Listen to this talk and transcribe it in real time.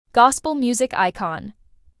Gospel music icon.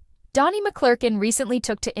 Donnie McClurkin recently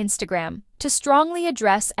took to Instagram to strongly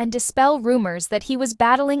address and dispel rumors that he was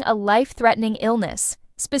battling a life-threatening illness,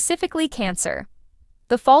 specifically cancer.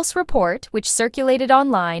 The false report, which circulated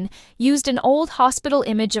online, used an old hospital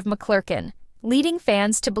image of McClurkin, leading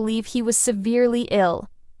fans to believe he was severely ill.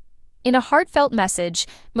 In a heartfelt message,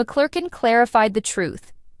 McClurkin clarified the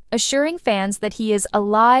truth, assuring fans that he is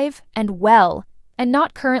alive and well and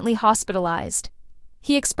not currently hospitalized.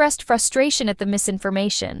 He expressed frustration at the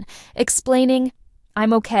misinformation, explaining,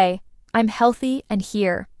 "I'm okay, I'm healthy and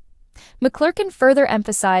here." McClurkin further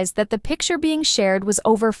emphasized that the picture being shared was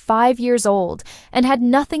over 5 years old and had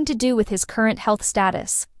nothing to do with his current health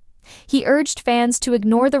status. He urged fans to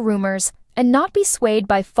ignore the rumors and not be swayed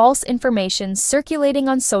by false information circulating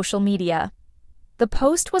on social media. The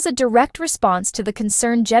post was a direct response to the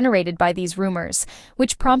concern generated by these rumors,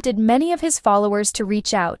 which prompted many of his followers to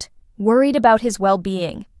reach out, worried about his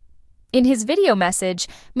well-being. In his video message,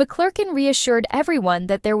 McClurkin reassured everyone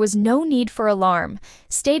that there was no need for alarm,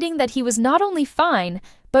 stating that he was not only fine,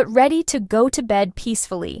 but ready to go to bed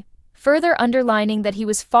peacefully, further underlining that he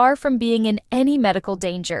was far from being in any medical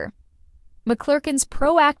danger. McClurkin's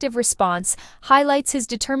proactive response highlights his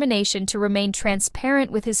determination to remain transparent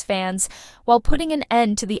with his fans while putting an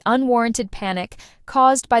end to the unwarranted panic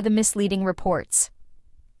caused by the misleading reports.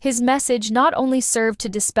 His message not only served to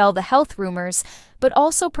dispel the health rumors, but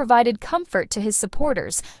also provided comfort to his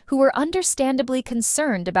supporters who were understandably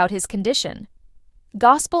concerned about his condition.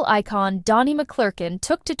 Gospel icon Donnie McClurkin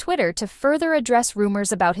took to Twitter to further address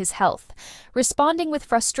rumors about his health, responding with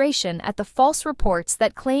frustration at the false reports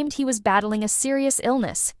that claimed he was battling a serious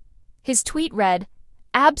illness. His tweet read,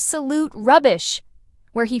 "Absolute rubbish,"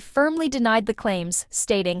 where he firmly denied the claims,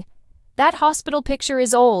 stating, "That hospital picture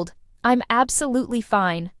is old. I'm absolutely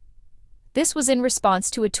fine." This was in response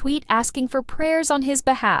to a tweet asking for prayers on his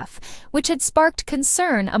behalf, which had sparked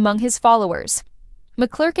concern among his followers.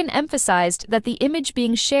 McClurkin emphasized that the image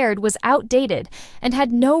being shared was outdated and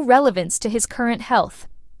had no relevance to his current health.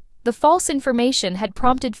 The false information had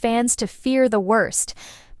prompted fans to fear the worst,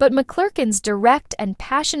 but McClurkin's direct and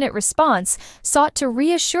passionate response sought to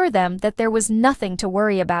reassure them that there was nothing to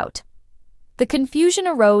worry about. The confusion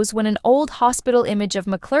arose when an old hospital image of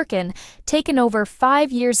McClurkin, taken over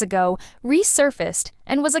 5 years ago, resurfaced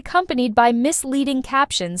and was accompanied by misleading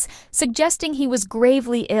captions suggesting he was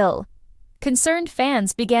gravely ill. Concerned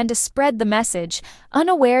fans began to spread the message,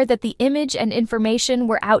 unaware that the image and information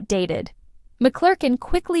were outdated. McClurkin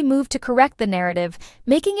quickly moved to correct the narrative,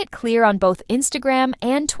 making it clear on both Instagram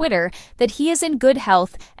and Twitter that he is in good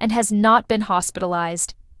health and has not been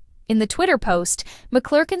hospitalized. In the Twitter post,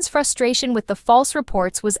 McClurkin's frustration with the false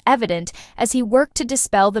reports was evident as he worked to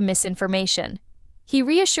dispel the misinformation. He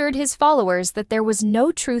reassured his followers that there was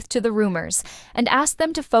no truth to the rumors and asked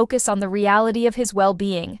them to focus on the reality of his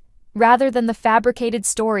well-being, rather than the fabricated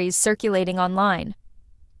stories circulating online.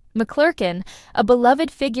 McClurkin, a beloved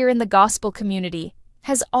figure in the gospel community,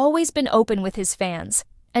 has always been open with his fans,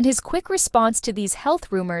 and his quick response to these health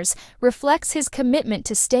rumors reflects his commitment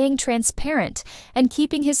to staying transparent and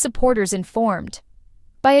keeping his supporters informed.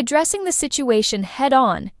 By addressing the situation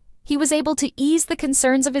head-on, he was able to ease the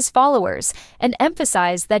concerns of his followers and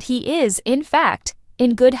emphasize that he is, in fact,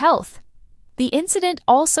 in good health. The incident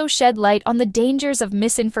also shed light on the dangers of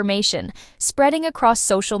misinformation spreading across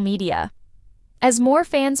social media. As more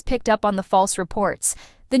fans picked up on the false reports,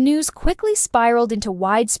 the news quickly spiraled into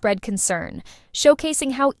widespread concern,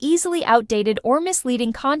 showcasing how easily outdated or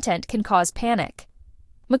misleading content can cause panic.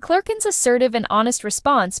 McClurkin's assertive and honest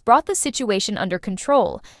response brought the situation under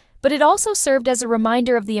control, but it also served as a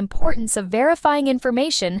reminder of the importance of verifying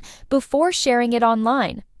information before sharing it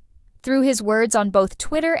online. Through his words on both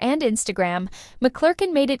Twitter and Instagram,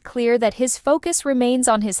 McClurkin made it clear that his focus remains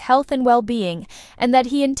on his health and well-being, and that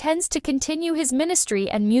he intends to continue his ministry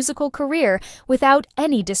and musical career without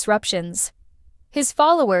any disruptions. His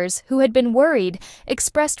followers, who had been worried,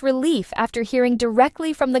 expressed relief after hearing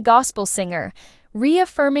directly from the gospel singer,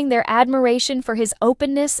 reaffirming their admiration for his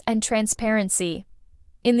openness and transparency.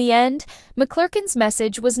 In the end, McClurkin's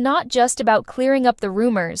message was not just about clearing up the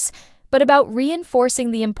rumors, but about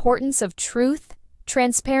reinforcing the importance of truth,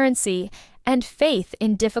 transparency, and faith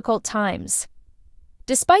in difficult times.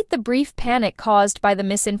 Despite the brief panic caused by the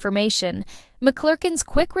misinformation, McClurkin's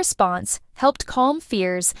quick response helped calm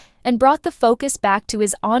fears and brought the focus back to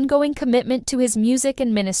his ongoing commitment to his music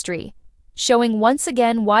and ministry, showing once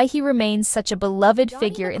again why he remains such a beloved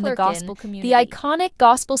figure in the gospel community. The iconic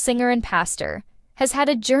gospel singer and pastor, has had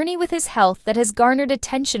a journey with his health that has garnered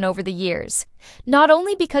attention over the years, not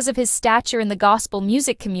only because of his stature in the gospel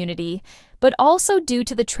music community, but also due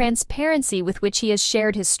to the transparency with which he has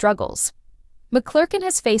shared his struggles. McClurkin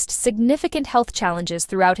has faced significant health challenges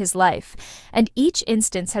throughout his life, and each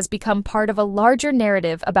instance has become part of a larger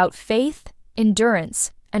narrative about faith,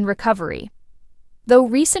 endurance, and recovery. Though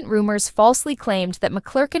recent rumors falsely claimed that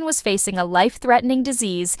McClurkin was facing a life-threatening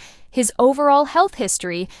disease, his overall health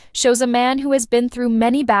history shows a man who has been through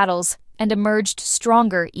many battles and emerged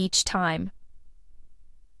stronger each time.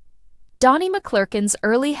 Donnie McClurkin's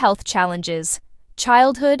early health challenges,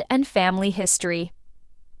 childhood and family history.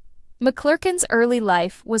 McClurkin's early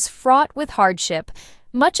life was fraught with hardship,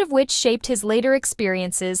 much of which shaped his later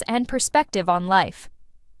experiences and perspective on life.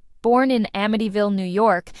 Born in Amityville, New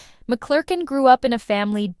York, McClurkin grew up in a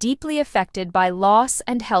family deeply affected by loss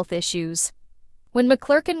and health issues. When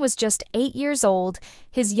McClurkin was just 8 years old,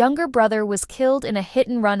 his younger brother was killed in a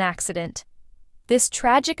hit-and-run accident. This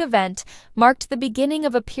tragic event marked the beginning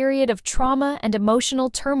of a period of trauma and emotional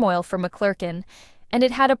turmoil for McClurkin, and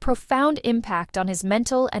it had a profound impact on his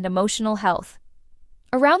mental and emotional health.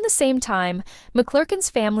 Around the same time, McClurkin's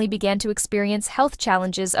family began to experience health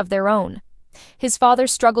challenges of their own. His father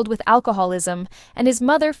struggled with alcoholism, and his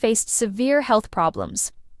mother faced severe health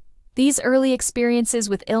problems. These early experiences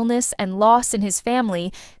with illness and loss in his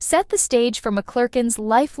family set the stage for McClurkin's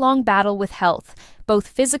lifelong battle with health, both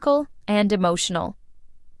physical and emotional.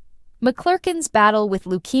 McClurkin's battle with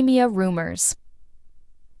leukemia rumors.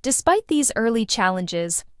 Despite these early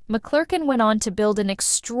challenges, McClurkin went on to build an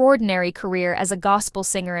extraordinary career as a gospel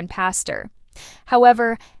singer and pastor.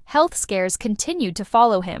 However, health scares continued to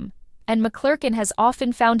follow him, and McClurkin has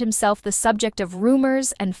often found himself the subject of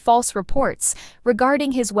rumors and false reports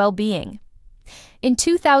regarding his well-being. In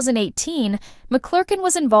 2018, McClurkin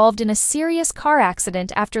was involved in a serious car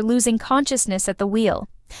accident after losing consciousness at the wheel,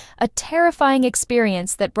 a terrifying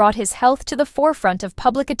experience that brought his health to the forefront of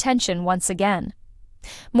public attention once again.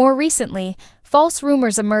 More recently, false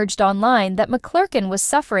rumors emerged online that McClurkin was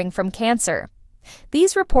suffering from cancer.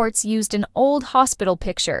 These reports used an old hospital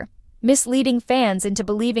picture, misleading fans into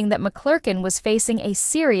believing that McClurkin was facing a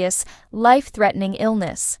serious, life-threatening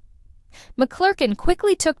illness. McClurkin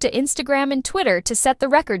quickly took to Instagram and Twitter to set the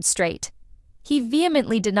record straight. He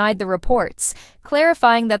vehemently denied the reports,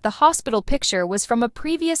 clarifying that the hospital picture was from a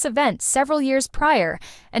previous event several years prior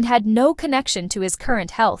and had no connection to his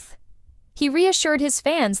current health. He reassured his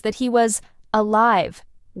fans that he was alive,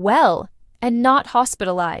 well, and not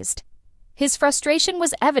hospitalized. His frustration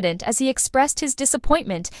was evident as he expressed his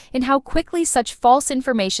disappointment in how quickly such false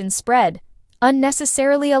information spread,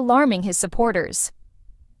 unnecessarily alarming his supporters.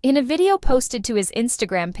 In a video posted to his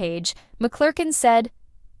Instagram page, McClurkin said,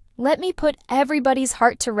 "Let me put everybody's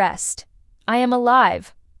heart to rest. I am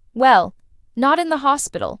alive. Well, not in the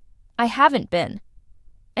hospital. I haven't been."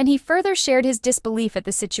 And he further shared his disbelief at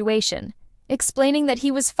the situation, explaining that he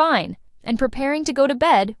was fine and preparing to go to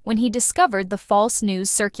bed when he discovered the false news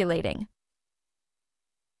circulating.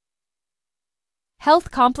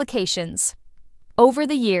 Health complications. Over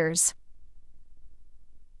the years.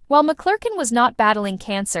 While McClurkin was not battling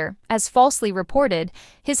cancer, as falsely reported,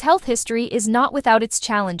 his health history is not without its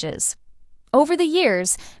challenges. Over the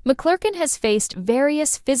years, McClurkin has faced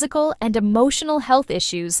various physical and emotional health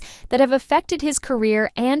issues that have affected his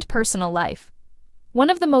career and personal life. One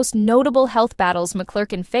of the most notable health battles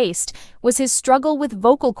McClurkin faced was his struggle with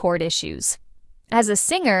vocal cord issues. As a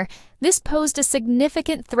singer, this posed a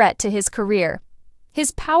significant threat to his career.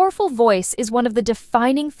 His powerful voice is one of the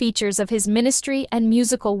defining features of his ministry and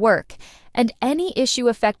musical work, and any issue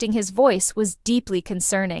affecting his voice was deeply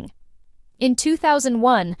concerning. In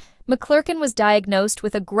 2001, McClurkin was diagnosed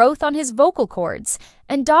with a growth on his vocal cords,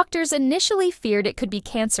 and doctors initially feared it could be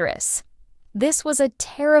cancerous. This was a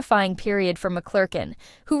terrifying period for McClurkin,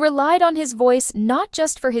 who relied on his voice not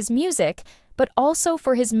just for his music, but also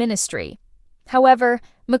for his ministry. However,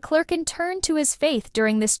 McClurkin turned to his faith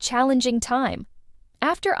during this challenging time.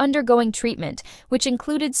 After undergoing treatment, which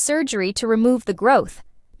included surgery to remove the growth,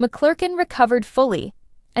 McClurkin recovered fully,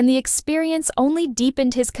 and the experience only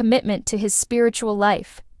deepened his commitment to his spiritual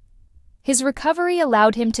life. His recovery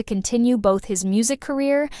allowed him to continue both his music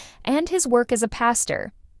career and his work as a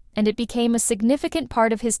pastor, and it became a significant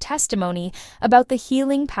part of his testimony about the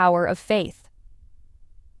healing power of faith.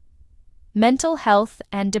 Mental health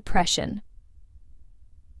and depression.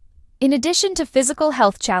 In addition to physical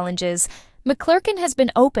health challenges, McClurkin has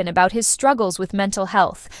been open about his struggles with mental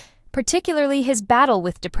health, particularly his battle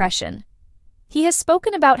with depression. He has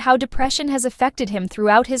spoken about how depression has affected him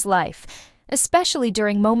throughout his life, especially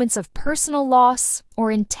during moments of personal loss or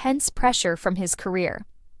intense pressure from his career.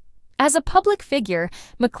 As a public figure,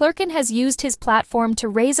 McClurkin has used his platform to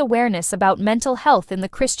raise awareness about mental health in the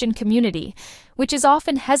Christian community, which is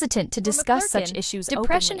often hesitant to discuss such issues openly.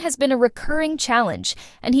 Depression has been a recurring challenge,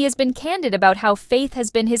 and he has been candid about how faith has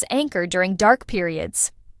been his anchor during dark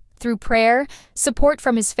periods. Through prayer, support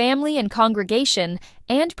from his family and congregation,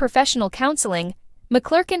 and professional counseling,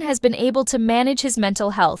 McClurkin has been able to manage his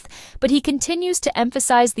mental health, but he continues to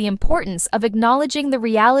emphasize the importance of acknowledging the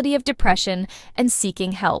reality of depression and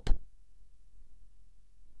seeking help.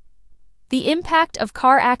 The impact of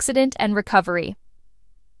car accident and recovery.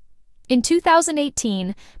 In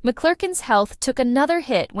 2018, McClurkin's health took another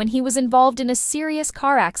hit when he was involved in a serious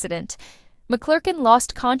car accident. McClurkin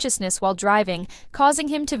lost consciousness while driving, causing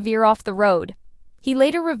him to veer off the road. He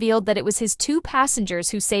later revealed that it was his two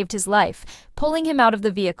passengers who saved his life, pulling him out of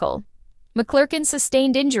the vehicle. McClurkin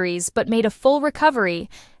sustained injuries but made a full recovery,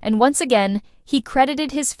 and once again, he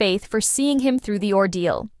credited his faith for seeing him through the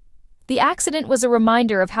ordeal. The accident was a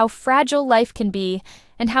reminder of how fragile life can be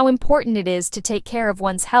and how important it is to take care of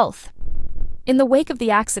one's health. In the wake of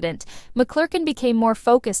the accident, McClurkin became more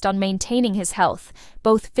focused on maintaining his health,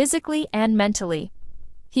 both physically and mentally.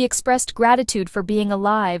 He expressed gratitude for being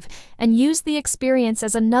alive and used the experience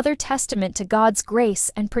as another testament to God's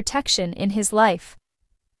grace and protection in his life.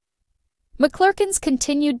 McClurkin's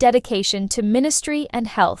continued dedication to ministry and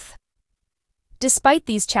health. Despite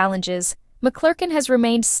these challenges, McClurkin has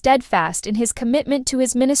remained steadfast in his commitment to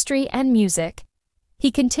his ministry and music. He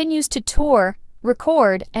continues to tour,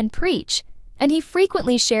 record, and preach, and he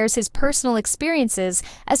frequently shares his personal experiences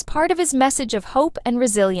as part of his message of hope and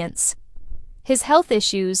resilience. His health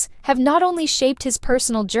issues have not only shaped his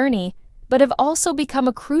personal journey, but have also become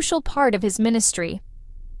a crucial part of his ministry.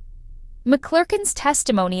 McClurkin's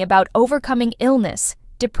testimony about overcoming illness,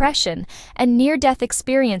 depression, and near-death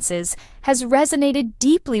experiences has resonated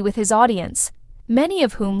deeply with his audience, many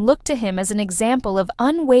of whom look to him as an example of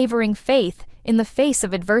unwavering faith in the face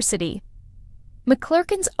of adversity.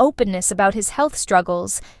 McClurkin's openness about his health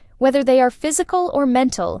struggles, whether they are physical or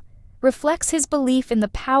mental, reflects his belief in the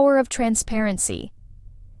power of transparency.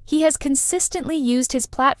 He has consistently used his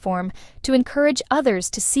platform to encourage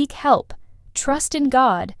others to seek help, trust in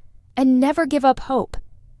God, and never give up hope,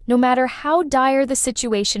 no matter how dire the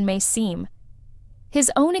situation may seem.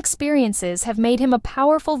 His own experiences have made him a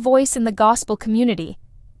powerful voice in the gospel community,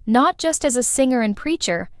 not just as a singer and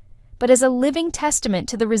preacher, but as a living testament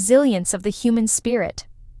to the resilience of the human spirit.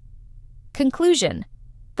 Conclusion: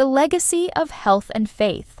 the legacy of health and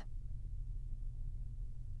faith.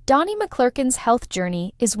 Donnie McClurkin's health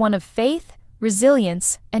journey is one of faith,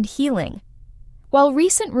 resilience, and healing. While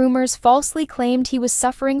recent rumors falsely claimed he was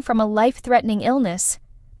suffering from a life-threatening illness,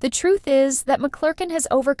 the truth is that McClurkin has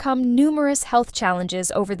overcome numerous health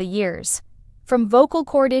challenges over the years. From vocal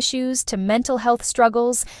cord issues to mental health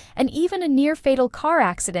struggles and even a near-fatal car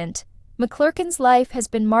accident, McClurkin's life has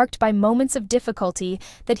been marked by moments of difficulty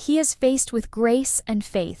that he has faced with grace and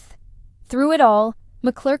faith. Through it all,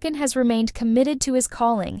 McClurkin has remained committed to his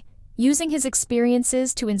calling, using his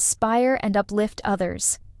experiences to inspire and uplift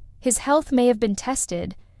others. His health may have been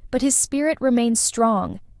tested, but his spirit remains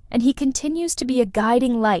strong, and he continues to be a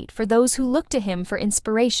guiding light for those who look to him for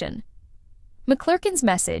inspiration. McClurkin's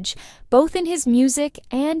message, both in his music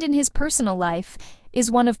and in his personal life,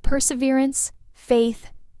 is one of perseverance,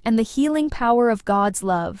 faith, and the healing power of God's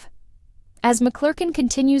love. As McClurkin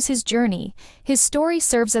continues his journey, his story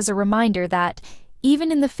serves as a reminder that,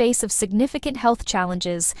 even in the face of significant health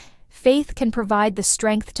challenges, faith can provide the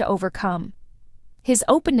strength to overcome. His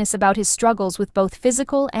openness about his struggles with both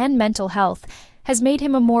physical and mental health has made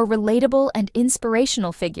him a more relatable and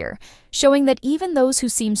inspirational figure, showing that even those who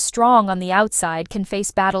seem strong on the outside can face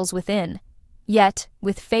battles within. Yet,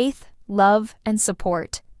 with faith, love, and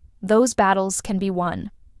support, those battles can be won.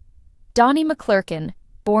 Donnie McClurkin,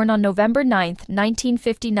 born on November 9,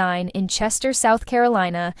 1959 in Chester, South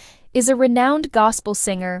Carolina, is a renowned gospel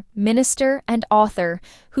singer, minister, and author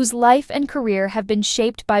whose life and career have been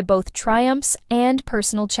shaped by both triumphs and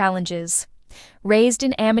personal challenges. Raised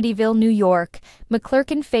in Amityville, New York,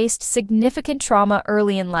 McClurkin faced significant trauma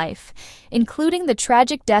early in life, including the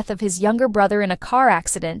tragic death of his younger brother in a car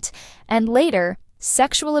accident, and later,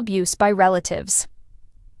 sexual abuse by relatives.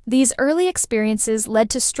 These early experiences led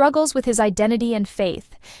to struggles with his identity and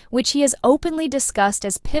faith, which he has openly discussed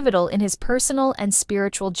as pivotal in his personal and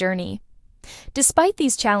spiritual journey. Despite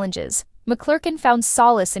these challenges, McClurkin found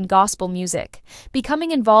solace in gospel music,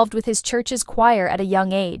 becoming involved with his church's choir at a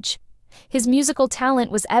young age. His musical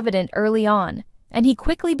talent was evident early on, and he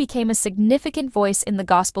quickly became a significant voice in the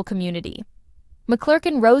gospel community.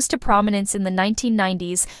 McClurkin rose to prominence in the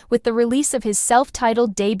 1990s with the release of his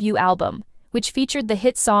self-titled debut album, which featured the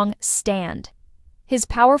hit song Stand. His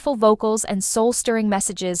powerful vocals and soul-stirring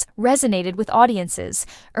messages resonated with audiences,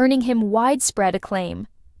 earning him widespread acclaim.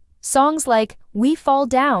 Songs like We Fall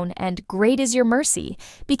Down and Great Is Your Mercy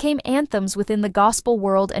became anthems within the gospel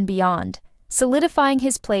world and beyond, solidifying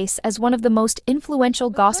his place as one of the most influential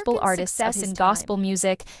gospel artists. Success in gospel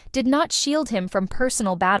music did not shield him from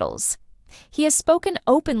personal battles. He has spoken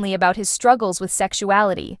openly about his struggles with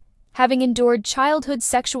sexuality, having endured childhood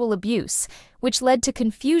sexual abuse, which led to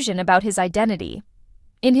confusion about his identity.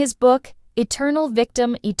 In his book, Eternal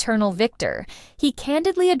Victim, Eternal Victor, he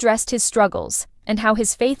candidly addressed his struggles and how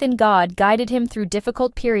his faith in God guided him through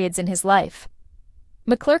difficult periods in his life.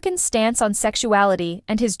 McClurkin's stance on sexuality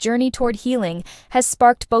and his journey toward healing has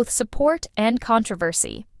sparked both support and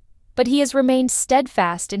controversy. But he has remained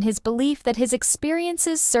steadfast in his belief that his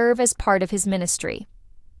experiences serve as part of his ministry.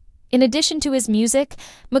 In addition to his music,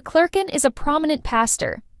 McClurkin is a prominent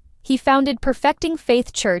pastor. He founded Perfecting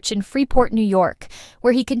Faith Church in Freeport, New York,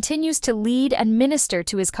 where he continues to lead and minister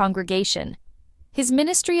to his congregation. His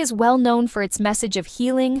ministry is well known for its message of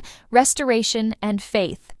healing, restoration, and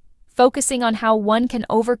faith, focusing on how one can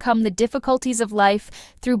overcome the difficulties of life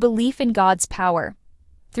through belief in God's power.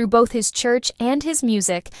 Through both his church and his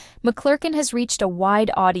music, McClurkin has reached a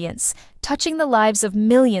wide audience, touching the lives of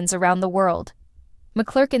millions around the world.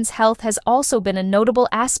 McClurkin's health has also been a notable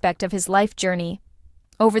aspect of his life journey.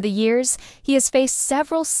 Over the years, he has faced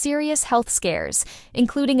several serious health scares,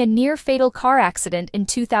 including a near-fatal car accident in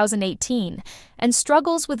 2018, and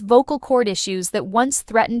struggles with vocal cord issues that once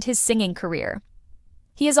threatened his singing career.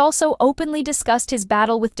 He has also openly discussed his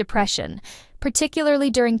battle with depression,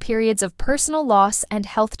 particularly during periods of personal loss and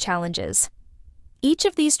health challenges. Each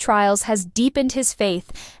of these trials has deepened his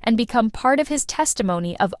faith and become part of his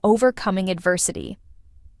testimony of overcoming adversity.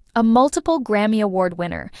 A multiple Grammy Award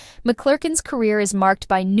winner, McClurkin's career is marked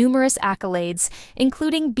by numerous accolades,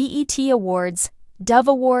 including BET Awards, Dove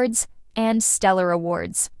Awards, and Stellar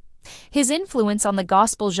Awards. His influence on the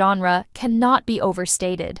gospel genre cannot be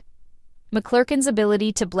overstated. McClurkin's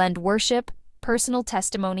ability to blend worship, personal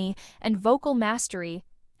testimony, and vocal mastery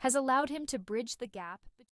has allowed him to bridge the gap between